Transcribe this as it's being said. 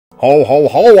Ho ho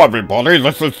ho everybody,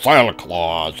 this is Santa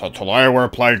Claus, and today we're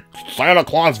playing Santa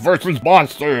Claus versus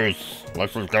Monsters.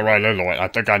 Let's just get right into it. I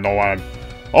think I know what I'm...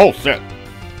 Oh shit.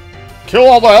 Kill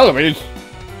all the enemies?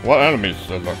 What enemies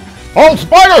is there? Oh,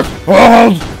 spiders!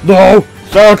 Oh, no!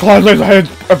 Santa Claus is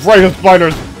afraid of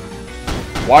spiders.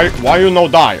 Why you no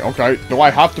die? Okay, do I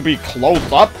have to be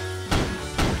close up?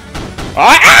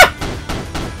 Ah!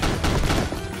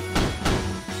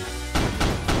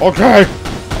 Okay.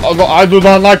 I do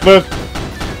not like this.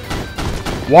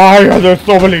 Why are there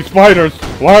so many spiders?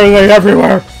 Why are they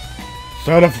everywhere?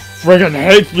 Santa friggin'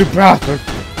 hates you bastards.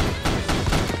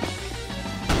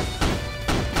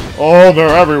 Oh,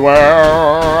 they're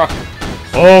everywhere.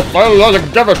 Oh, Santa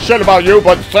doesn't give a shit about you,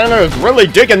 but Santa is really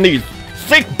digging these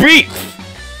sick beats.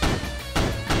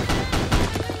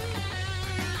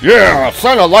 Yeah,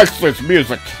 Santa likes this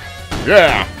music.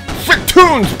 Yeah. Sick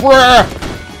tunes, bruh.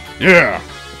 Yeah.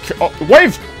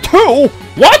 Wave 2?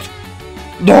 What?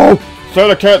 No!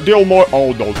 Santa can't deal more-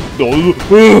 Oh, no. No.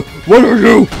 What are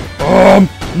you?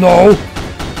 No.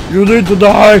 You need to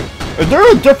die. Is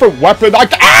there a different weapon I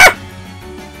can- Ah!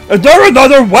 Is there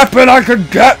another weapon I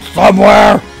could get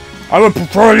somewhere? I would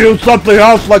prefer to use something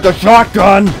else like a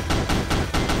shotgun.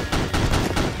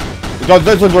 Because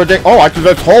this is ridiculous. Oh, I can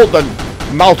just hold the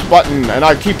mouse button and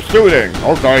I keep shooting.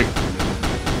 Okay.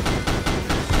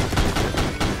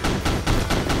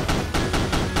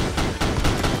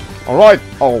 Alright,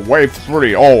 oh, wave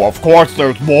 3. Oh, of course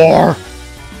there's more.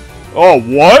 Oh,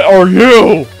 what are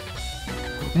you?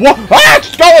 What? Ah,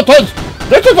 skeletons!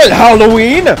 This isn't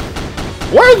Halloween!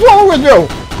 What is wrong with you?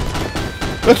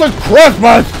 This is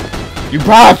Christmas! You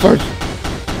bastards!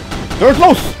 There's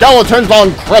no skeletons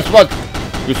on Christmas!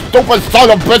 You stupid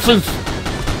son of bitches!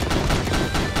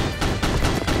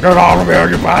 Get out of here,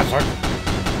 you bastard!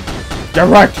 Get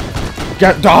wrecked!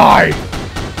 Get die!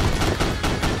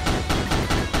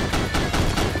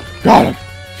 Got him!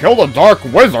 Kill the Dark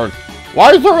Wizard!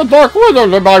 Why is there a Dark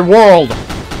Wizard in my world?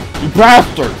 You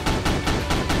bastard!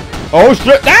 Oh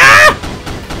shit! Ah!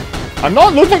 I'm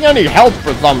not losing any health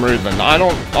for some reason. I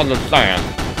don't understand.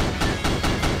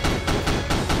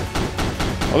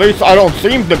 At least I don't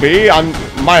seem to be.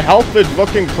 My health is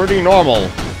looking pretty normal.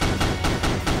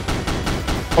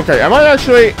 Okay, am I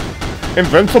actually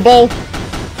invincible?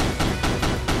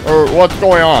 Or what's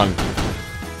going on?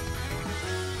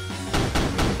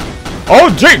 Oh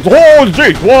jeez! Oh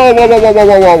jeez! Whoa! Whoa! Whoa! Whoa!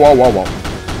 Whoa! Whoa! Whoa! Whoa!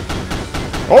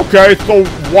 Whoa! Okay, so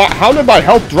what? How did my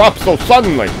health drop so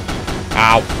suddenly?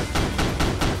 Ow!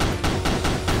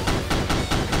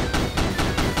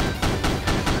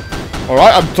 All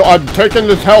right, I'm taking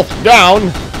this health down.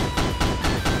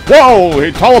 Whoa!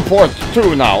 He teleports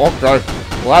too now. Okay,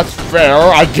 well that's fair,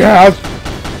 I guess.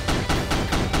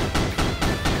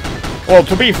 Well,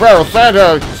 to be fair,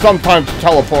 Santa sometimes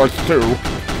teleports too.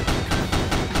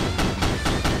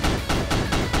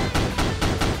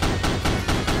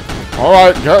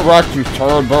 Alright, get wrecked, you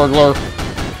turd burglar.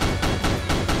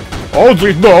 Oh,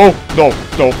 geez, no.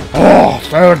 Oh,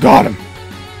 Santa got him.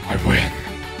 I win.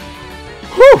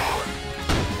 Whew.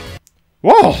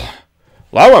 Well,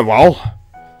 that went well.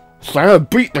 Santa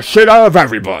beat the shit out of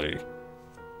everybody.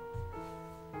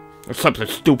 Except the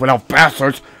stupid elf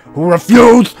bastards who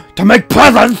refuse to make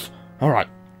presents. Alright.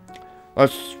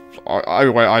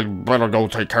 Anyway, I better go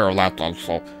take care of that then,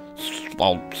 so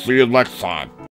I'll see you next time.